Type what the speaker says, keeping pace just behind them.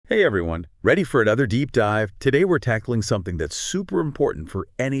Hey everyone, ready for another deep dive? Today we're tackling something that's super important for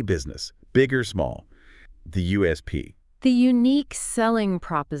any business, big or small, the USP. The unique selling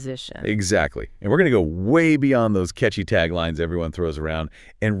proposition. Exactly. And we're going to go way beyond those catchy taglines everyone throws around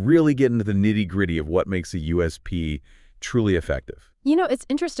and really get into the nitty-gritty of what makes a USP truly effective. You know, it's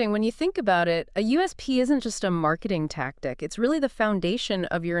interesting when you think about it, a USP isn't just a marketing tactic. It's really the foundation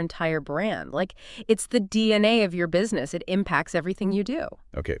of your entire brand. Like, it's the DNA of your business. It impacts everything you do.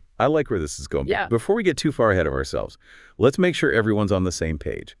 Okay, I like where this is going. Yeah. But before we get too far ahead of ourselves, let's make sure everyone's on the same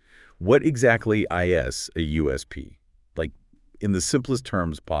page. What exactly is a USP? Like, in the simplest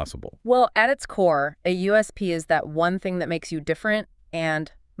terms possible. Well, at its core, a USP is that one thing that makes you different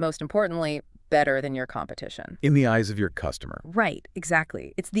and, most importantly, better than your competition. In the eyes of your customer. Right,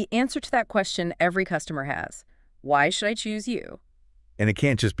 exactly. It's the answer to that question every customer has. Why should I choose you? And it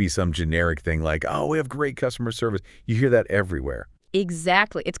can't just be some generic thing like, oh, we have great customer service. You hear that everywhere.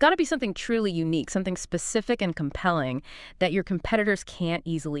 Exactly. It's got to be something truly unique, something specific and compelling that your competitors can't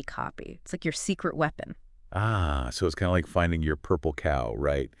easily copy. It's like your secret weapon. Ah, so it's kind of like finding your purple cow,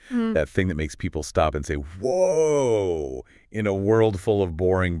 right? That thing that makes people stop and say, whoa, in a world full of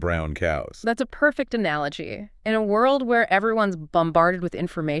boring brown cows. That's a perfect analogy. In a world where everyone's bombarded with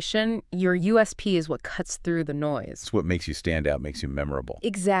information, your USP is what cuts through the noise. It's what makes you stand out, makes you memorable.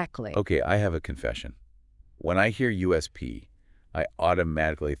 Exactly. Okay, I have a confession. When I hear USP, I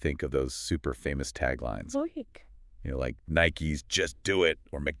automatically think of those super famous taglines. Like, Like Nike's "Just Do It"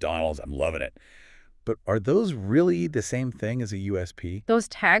 or McDonald's "I'm loving it." But are those really the same thing as a USP? those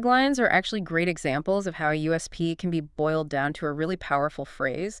taglines are actually great examples of how a USP can be boiled down to a really powerful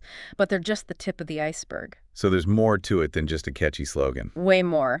phrase, but they're just the tip of the iceberg. So there's more to it than just a catchy slogan. Way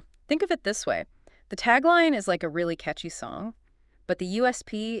more. Think of it this way. The tagline is like a really catchy song, but the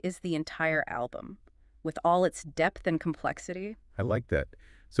USP is the entire album, with all its depth and complexity. I like that.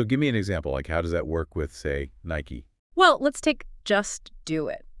 So give me an example. Like, how does that work with, say, Nike? Well, let's take "Just Do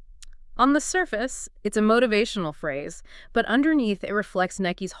It." On the surface, it's a motivational phrase, but underneath it reflects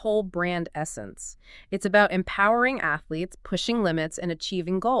Nike's whole brand essence. It's about empowering athletes, pushing limits, and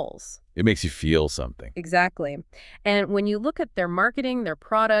achieving goals. It makes you feel something. Exactly. And when you look at their marketing, their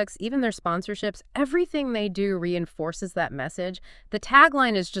products, even their sponsorships, everything they do reinforces that message. The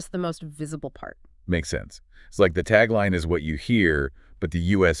tagline is just the most visible part. Makes sense. It's like the tagline is what you hear, but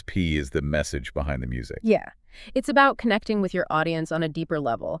the USP is the message behind the music. Yeah. It's about connecting with your audience on a deeper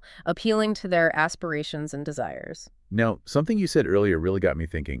level, appealing to their aspirations and desires. Now, something you said earlier really got me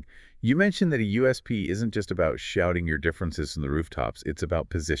thinking. You mentioned that a USP isn't just about shouting your differences from the rooftops. It's about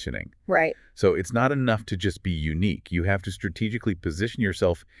positioning. Right. So it's not enough to just be unique. You have to strategically position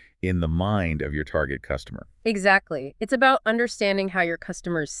yourself in the mind of your target customer. Exactly. It's about understanding how your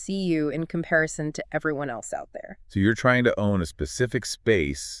customers see you in comparison to everyone else out there. So you're trying to own a specific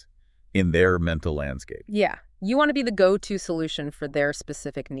space in their mental landscape. Yeah. You want to be the go-to solution for their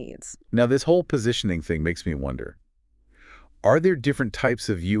specific needs. Now, this whole positioning thing makes me wonder, are there different types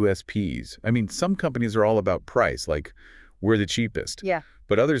of USPs? I mean, some companies are all about price, like we're the cheapest. Yeah.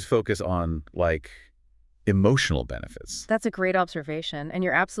 But others focus on, like, emotional benefits. That's a great observation, and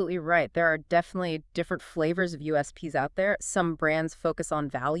you're absolutely right. There are definitely different flavors of USPs out there. Some brands focus on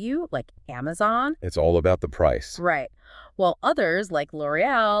value, like Amazon. It's all about the price. Right. While others, like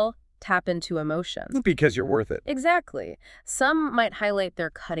L'Oreal, tap into emotion. Because you're worth it. Exactly. Some might highlight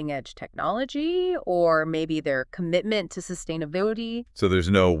their cutting-edge technology or maybe their commitment to sustainability. So there's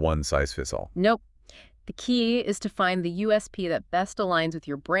no one-size-fits-all. Nope. The key is to find the USP that best aligns with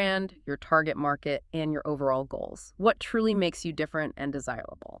your brand, your target market, and your overall goals. What truly makes you different and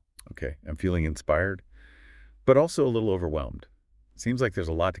desirable. Okay, I'm feeling inspired, but also a little overwhelmed. Seems like there's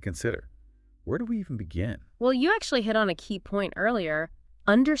a lot to consider. Where do we even begin? Well, you actually hit on a key point earlier.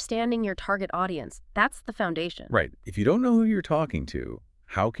 Understanding your target audience. That's the foundation. Right. If you don't know who you're talking to,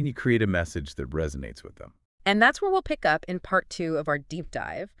 how can you create a message that resonates with them? And that's where we'll pick up in part 2 of our deep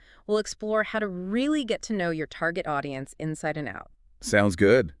dive. We'll explore how to really get to know your target audience inside and out. Sounds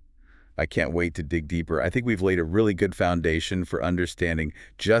good. I can't wait to dig deeper. I think we've laid a really good foundation for understanding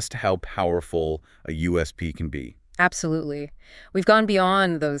just how powerful a USP can be. Absolutely. We've gone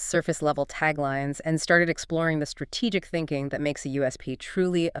beyond those surface-level taglines and started exploring the strategic thinking that makes a USP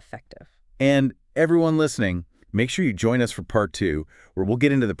truly effective. And everyone listening, make sure you join us for part 2, where we'll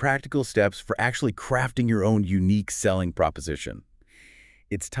get into the practical steps for actually crafting your own unique selling proposition.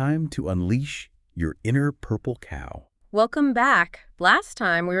 It's time to unleash your inner purple cow. Welcome back. Last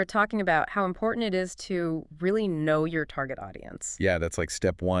time we were talking about how important it is to really know your target audience. Yeah, that's like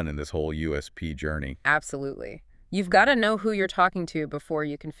step 1 in this whole USP journey. Absolutely. You've got to know who you're talking to before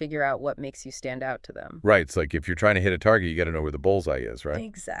you can figure out what makes you stand out to them. Right. It's like if you're trying to hit a target, you got to know where the bullseye is, right?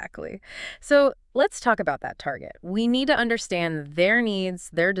 Exactly. So let's talk about that target. We need to understand their needs,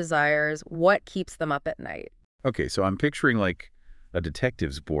 their desires, what keeps them up at night. Okay, so I'm picturing like a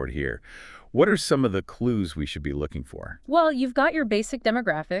detective's board here. What are some of the clues we should be looking for? Well, you've got your basic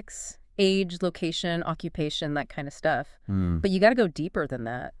demographics, age, location, occupation, that kind of stuff. But you got to go deeper than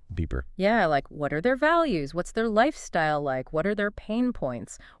that. Deeper. Yeah, like what are their values? What's their lifestyle like? What are their pain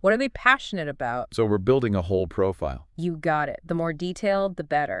points? What are they passionate about? So we're building a whole profile. You got it. The more detailed, the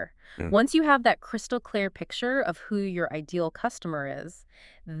better. Once you have that crystal clear picture of who your ideal customer is,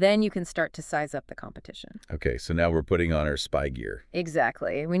 then you can start to size up the competition. Okay, so now we're putting on our spy gear.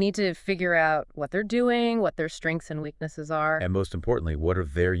 Exactly. We need to figure out what they're doing, what their strengths and weaknesses are. And most importantly, what are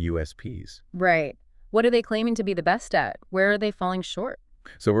their USPs? Right. What are they claiming to be the best at? Where are they falling short?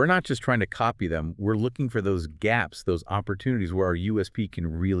 So we're not just trying to copy them. We're looking for those gaps, those opportunities where our USP can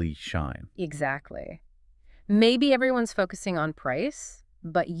really shine. Exactly. Maybe everyone's focusing on price,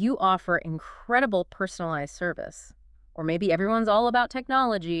 but you offer incredible personalized service. Or maybe everyone's all about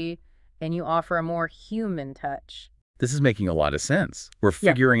technology and you offer a more human touch. This is making a lot of sense. We're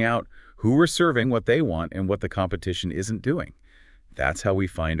figuring out who we're serving, what they want, and what the competition isn't doing. That's how we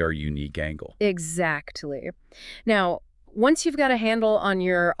find our unique angle. Exactly. Now, once you've got a handle on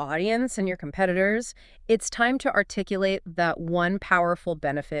your audience and your competitors, it's time to articulate that one powerful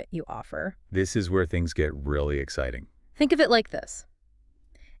benefit you offer. This is where things get really exciting. Think of it like this.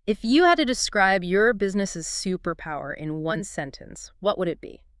 If you had to describe your business's superpower in one sentence, what would it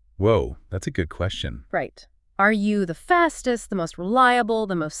be? Whoa, that's a good question. Right. Are you the fastest, the most reliable,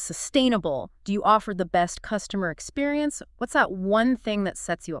 the most sustainable? Do you offer the best customer experience? What's that one thing that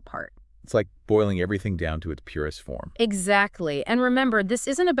sets you apart? It's like boiling everything down to its purest form. Exactly. And remember, this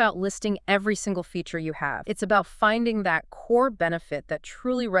isn't about listing every single feature you have. It's about finding that core benefit that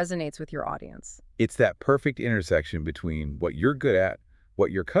truly resonates with your audience. It's that perfect intersection between what you're good at,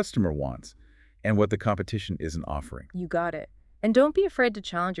 what your customer wants, and what the competition isn't offering. You got it. And don't be afraid to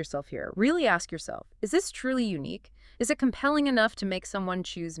challenge yourself here. Really ask yourself, is this truly unique? Is it compelling enough to make someone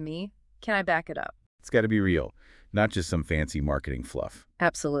choose me? Can I back it up? It's got to be real, not just some fancy marketing fluff.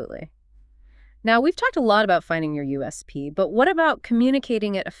 Absolutely. Now, we've talked a lot about finding your USP, but what about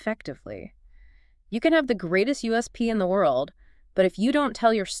communicating it effectively? You can have the greatest USP in the world, but if you don't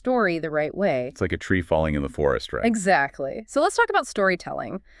tell your story the right way... It's like a tree falling in the forest, right? Exactly. So let's talk about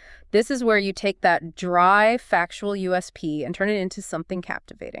storytelling. This is where you take that dry, factual USP and turn it into something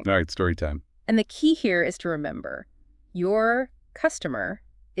captivating. All right, story time. And the key here is to remember, your customer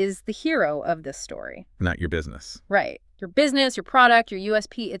is the hero of this story. Not your business. Right. Your business, your product, your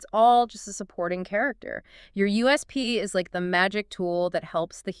USP, it's all just a supporting character. Your USP is like the magic tool that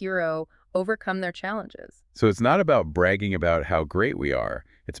helps the hero overcome their challenges. So it's not about bragging about how great we are.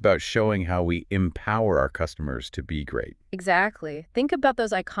 It's about showing how we empower our customers to be great. Exactly. Think about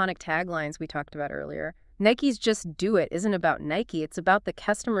those iconic taglines we talked about earlier. Nike's "Just Do It" isn't about Nike. It's about the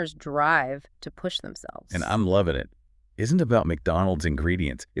customer's drive to push themselves. And I'm loving it. Isn't about McDonald's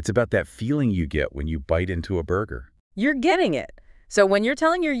ingredients. It's about that feeling you get when you bite into a burger. You're getting it. So when you're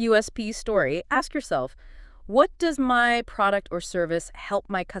telling your USP story, ask yourself, what does my product or service help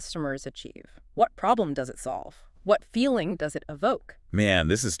my customers achieve? What problem does it solve? What feeling does it evoke? Man,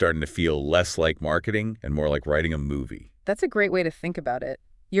 this is starting to feel less like marketing and more like writing a movie. That's a great way to think about it.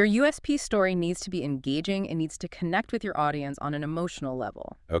 Your USP story needs to be engaging and needs to connect with your audience on an emotional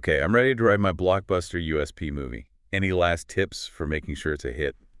level. Okay, I'm ready to write my blockbuster USP movie. Any last tips for making sure it's a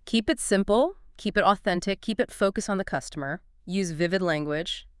hit? Keep it simple, keep it authentic, keep it focused on the customer, use vivid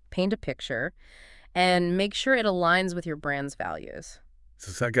language, paint a picture, and make sure it aligns with your brand's values. So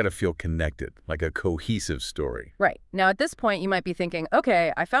it's got to feel connected, like a cohesive story. Right. Now, at this point, you might be thinking,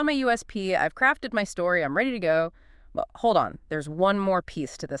 okay, I found my USP, I've crafted my story, I'm ready to go. But hold on, there's one more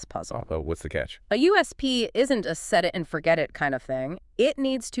piece to this puzzle. Oh, what's the catch? A USP isn't a set it and forget it kind of thing. It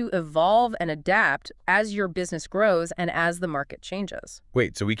needs to evolve and adapt as your business grows and as the market changes.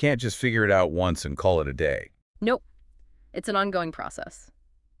 Wait, so we can't just figure it out once and call it a day? Nope. It's an ongoing process.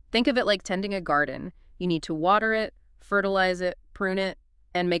 Think of it like tending a garden. You need to water it, fertilize it, prune it,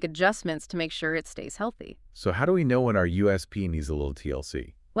 and make adjustments to make sure it stays healthy. So how do we know when our USP needs a little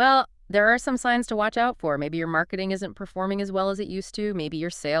TLC? Well, there are some signs to watch out for. Maybe your marketing isn't performing as well as it used to. Maybe your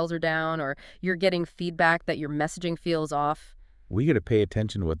sales are down, or you're getting feedback that your messaging feels off. We got to pay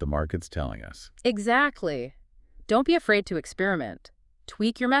attention to what the market's telling us. Exactly. Don't be afraid to experiment.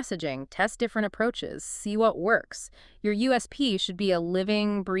 Tweak your messaging, test different approaches, see what works. Your USP should be a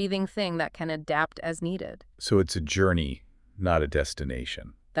living, breathing thing that can adapt as needed. So it's a journey, not a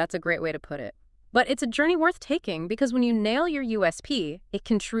destination. That's a great way to put it. But it's a journey worth taking because when you nail your USP, it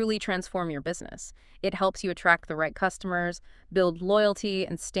can truly transform your business. It helps you attract the right customers, build loyalty,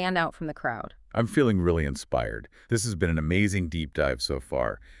 and stand out from the crowd. I'm feeling really inspired. This has been an amazing deep dive so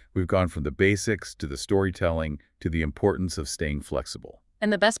far. We've gone from the basics to the storytelling to the importance of staying flexible.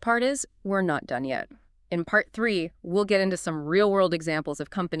 And the best part is, we're not done yet. In part 3, we'll get into some real-world examples of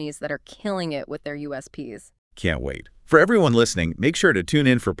companies that are killing it with their USPs. Can't wait. For everyone listening, make sure to tune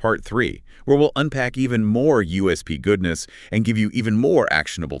in for part 3, where we'll unpack even more USP goodness and give you even more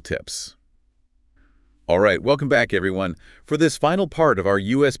actionable tips. All right, welcome back, everyone. For this final part of our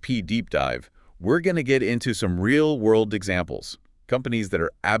USP deep dive, we're going to get into some real-world examples, companies that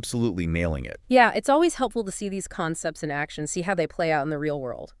are absolutely nailing it. Yeah, it's always helpful to see these concepts in action, see how they play out in the real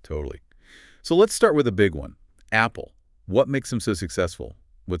world. Totally. So let's start with a big one. Apple. What makes them so successful?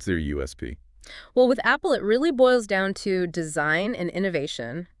 What's their USP? Well, with Apple, it really boils down to design and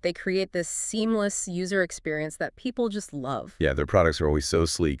innovation. They create this seamless user experience that people just love. Yeah, their products are always so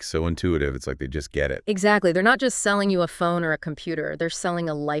sleek, so intuitive, it's like they just get it. Exactly. They're not just selling you a phone or a computer. They're selling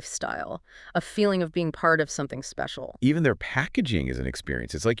a lifestyle, a feeling of being part of something special. Even their packaging is an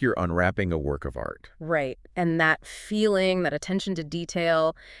experience. It's like you're unwrapping a work of art. Right. And that feeling, that attention to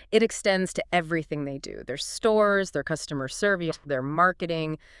detail, it extends to everything they do. Their stores, their customer service, their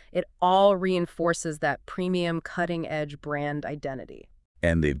marketing, it all reinforces that premium, cutting-edge brand identity.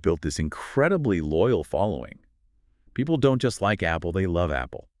 And they've built this incredibly loyal following. People don't just like Apple, they love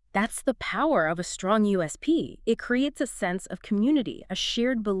Apple. That's the power of a strong USP. It creates a sense of community, a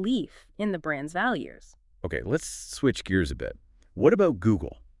shared belief in the brand's values. Okay, let's switch gears a bit. What about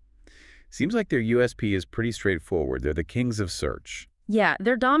Google? Seems like their USP is pretty straightforward. They're the kings of search. Yeah,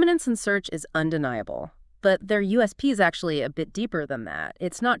 their dominance in search is undeniable. But their USP is actually a bit deeper than that.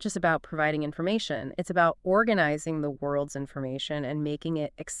 It's not just about providing information. It's about organizing the world's information and making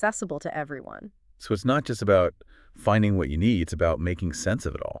it accessible to everyone. So it's not just about finding what you need, it's about making sense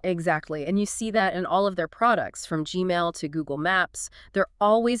of it all. Exactly. And you see that in all of their products, from Gmail to Google Maps. They're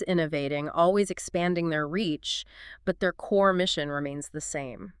always innovating, always expanding their reach, but their core mission remains the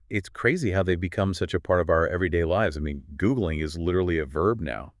same. It's crazy how they've become such a part of our everyday lives. I mean, Googling is literally a verb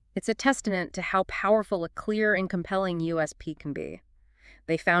now. It's a testament to how powerful a clear and compelling USP can be.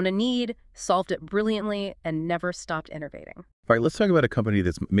 They found a need, solved it brilliantly, and never stopped innovating. All right, let's talk about a company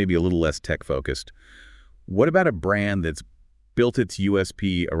that's maybe a little less tech-focused. What about a brand that's built its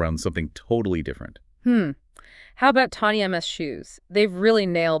USP around something totally different? How about Tawny MS Shoes? They've really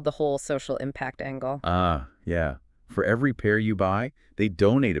nailed the whole social impact angle. Ah, yeah. For every pair you buy, they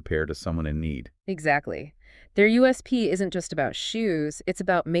donate a pair to someone in need. Exactly. Their USP isn't just about shoes, it's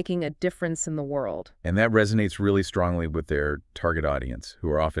about making a difference in the world. And that resonates really strongly with their target audience, who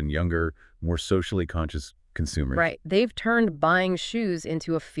are often younger, more socially conscious consumers. Right. They've turned buying shoes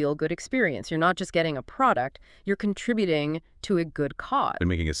into a feel-good experience. You're not just getting a product, you're contributing to a good cause. And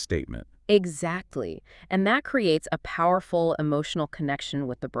making a statement. Exactly. And that creates a powerful emotional connection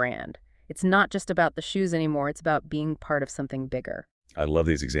with the brand. It's not just about the shoes anymore, it's about being part of something bigger. I love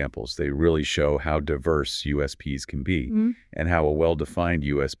these examples. They really show how diverse USPs can be and how a well-defined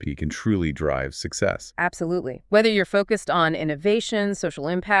USP can truly drive success. Absolutely. Whether you're focused on innovation, social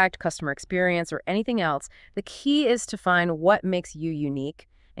impact, customer experience, or anything else, the key is to find what makes you unique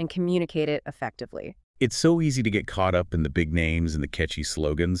and communicate it effectively. It's so easy to get caught up in the big names and the catchy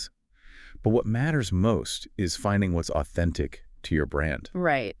slogans, but what matters most is finding what's authentic to your brand.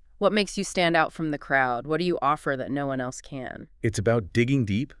 Right. What makes you stand out from the crowd? What do you offer that no one else can? It's about digging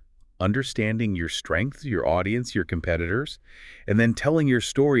deep, understanding your strengths, your audience, your competitors, and then telling your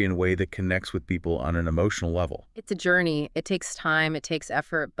story in a way that connects with people on an emotional level. It's a journey. It takes time, it takes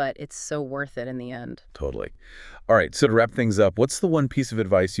effort, but it's so worth it in the end. Totally. All right, so to wrap things up, what's the one piece of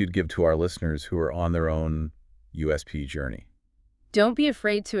advice you'd give to our listeners who are on their own USP journey? Don't be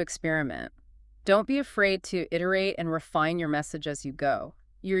afraid to experiment. Don't be afraid to iterate and refine your message as you go.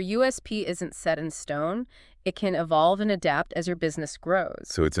 Your USP isn't set in stone. It can evolve and adapt as your business grows.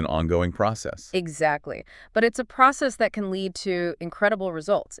 So it's an ongoing process. Exactly. But it's a process that can lead to incredible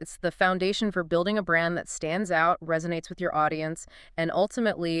results. It's the foundation for building a brand that stands out, resonates with your audience, and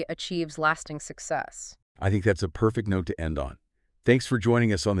ultimately achieves lasting success. I think that's a perfect note to end on. Thanks for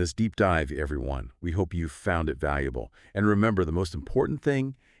joining us on this deep dive, everyone. We hope you found it valuable. And remember, the most important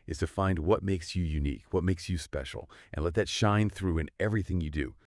thing is to find what makes you unique, what makes you special, and let that shine through in everything you do.